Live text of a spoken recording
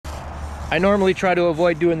I normally try to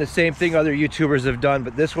avoid doing the same thing other YouTubers have done,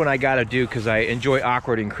 but this one I gotta do because I enjoy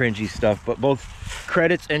awkward and cringy stuff. But both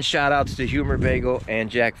credits and shout outs to Humor Bagel and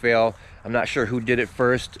Jack Vale. I'm not sure who did it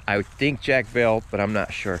first. I would think Jack Vale, but I'm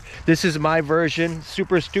not sure. This is my version,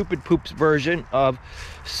 Super Stupid Poops version of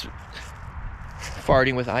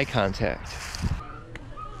farting with eye contact.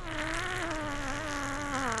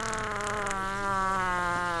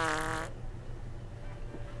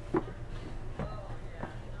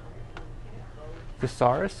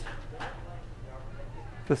 Thesaurus?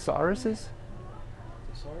 Thesauruses?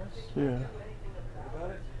 Thesaurus? Yeah. What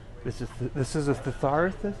about it? This is a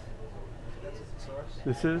thesaurus? That's a thesaurus?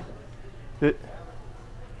 This is? It.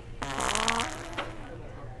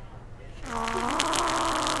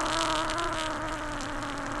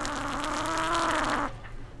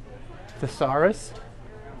 Thesaurus?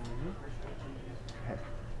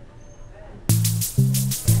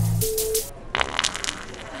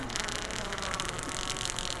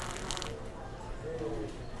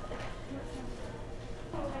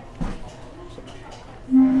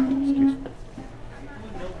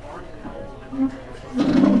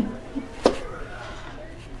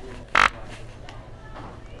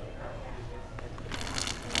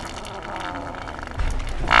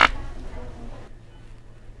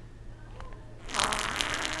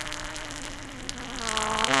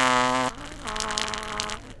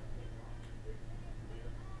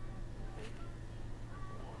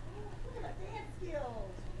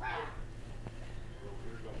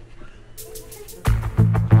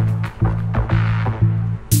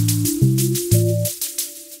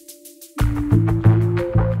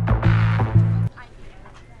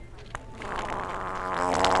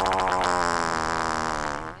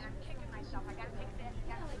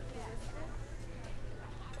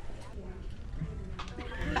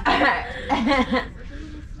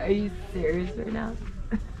 Are you serious right now?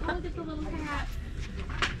 Oh, look at the little hat.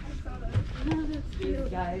 These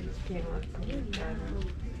guys came up to the camera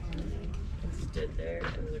and stood there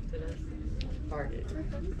and looked at us, farted.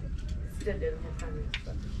 Stood there the whole time and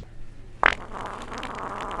stuff.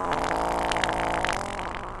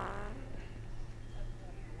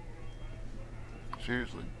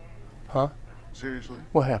 Seriously? Huh? Seriously?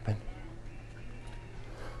 What happened?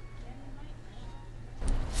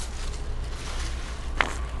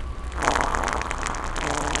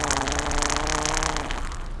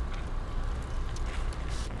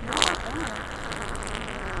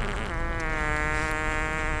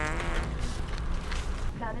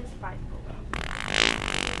 That is frightful.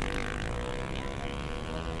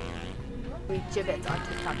 We gibbets on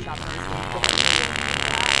TikTok shop.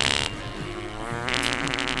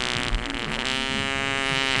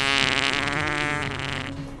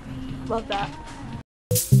 Love that.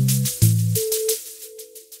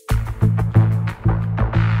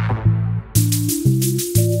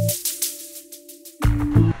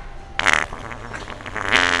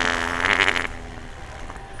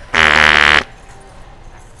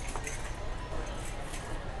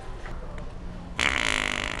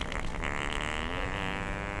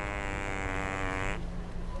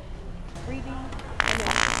 Reading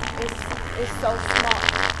is so small.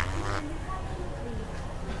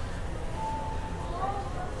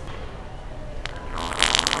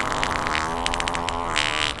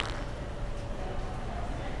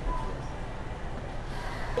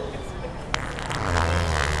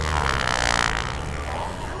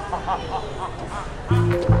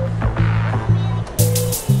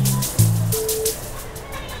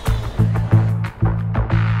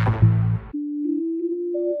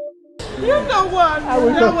 You know what?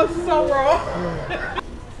 That was so wrong.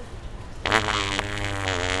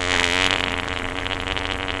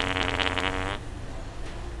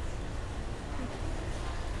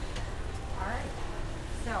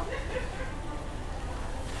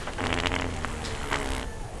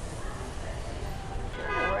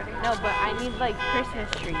 No, but I need like Christmas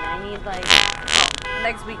tree. I need like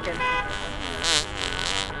next weekend.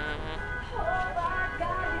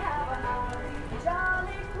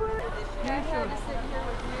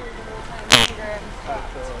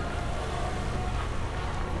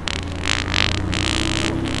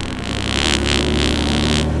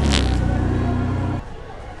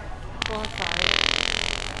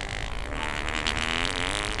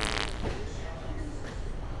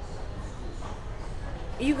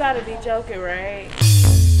 You gotta be joking, right?